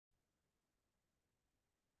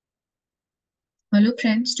Hello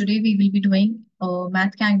friends, today we will be doing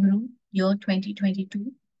Math Kangaroo year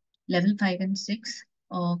 2022, level 5 and 6,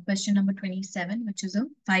 question number 27, which is a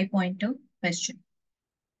 5-pointer question.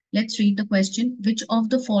 Let's read the question. Which of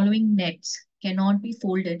the following nets cannot be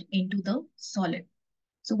folded into the solid?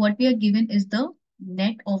 So what we are given is the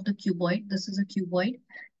net of the cuboid. This is a cuboid,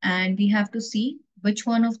 and we have to see which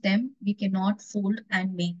one of them we cannot fold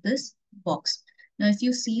and make this box. Now, if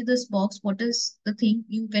you see this box, what is the thing?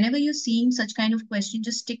 Whenever you're seeing such kind of question,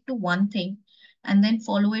 just stick to one thing and then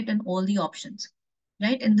follow it in all the options.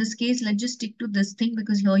 Right? In this case, let's just stick to this thing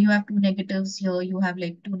because here you have two negatives, here you have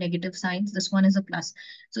like two negative signs. This one is a plus.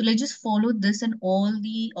 So let's just follow this in all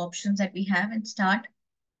the options that we have and start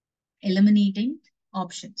eliminating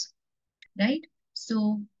options, right?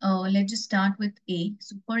 So let's just start with A.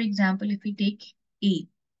 So for example, if we take A,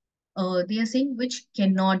 they are saying which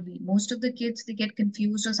cannot be. Most of the kids, they get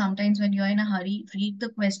confused, or sometimes when you're in a hurry, read the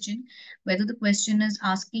question, whether the question is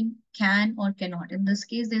asking can or cannot. In this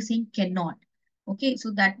case, they're saying cannot. Okay, so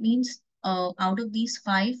that means out of these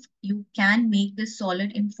five, you can make this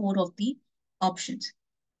solid in four of the options.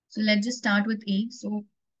 So let's just start with A. So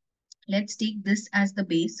let's take this as the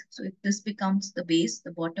base. So if this becomes the base,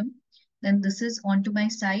 the bottom, then this is onto my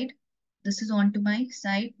side. This is onto my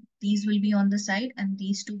side. These will be on the side and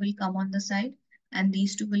these two will come on the side and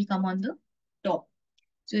these two will come on the top.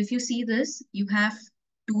 So if you see this, you have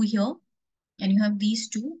two here and you have these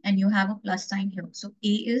two and you have a plus sign here. So A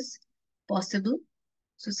is possible.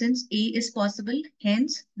 So since A is possible,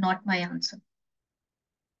 hence not my answer.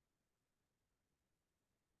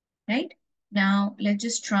 Right? Now let's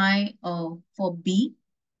just try for B.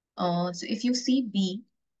 So if you see B,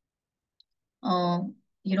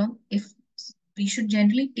 if we should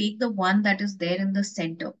generally take the one that is there in the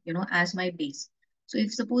center, as my base. So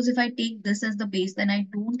if suppose if I take this as the base, then I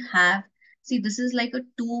don't have, see, this is like a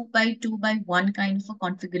 2 by 2 by 1 kind of a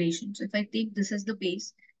configuration. So if I take this as the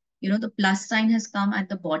base, the plus sign has come at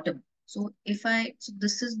the bottom. So so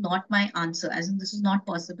this is not my answer, as in this is not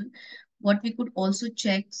possible. What we could also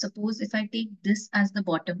check, suppose if I take this as the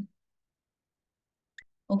bottom,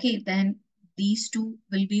 okay, then these two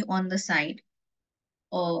will be on the side.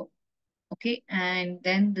 Or okay, and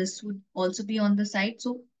then this would also be on the side,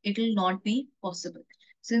 so it will not be possible.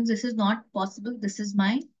 Since this is not possible, this is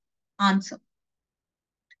my answer.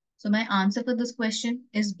 So my answer for this question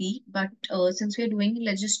is B, but since we're doing,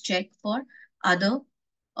 let's just check for other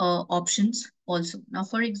options also. Now,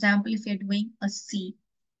 for example, if you're doing a C,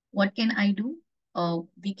 what can I do?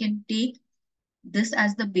 We can take this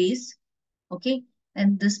as the base, okay,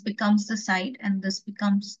 and this becomes the side, and this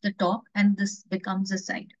becomes the top, and this becomes the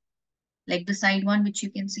side. Like the side one, which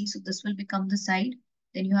you can see. So this will become the side.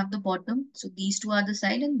 Then you have the bottom. So these two are the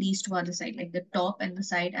side and these two are the side, like the top and the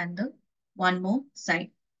side and the one more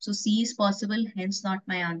side. So C is possible, hence not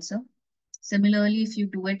my answer. Similarly, if you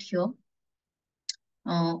do it here,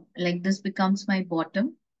 like this becomes my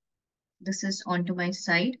bottom. This is onto my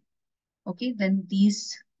side. Okay, then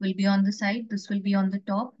these will be on the side. This will be on the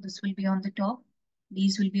top. This will be on the top.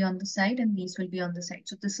 These will be on the side and these will be on the side.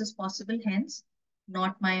 So this is possible, hence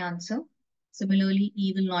not my answer. Similarly,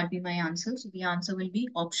 E will not be my answer. So the answer will be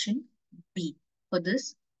option B for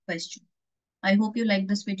this question. I hope you like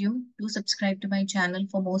this video. Do subscribe to my channel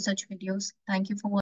for more such videos. Thank you for watching.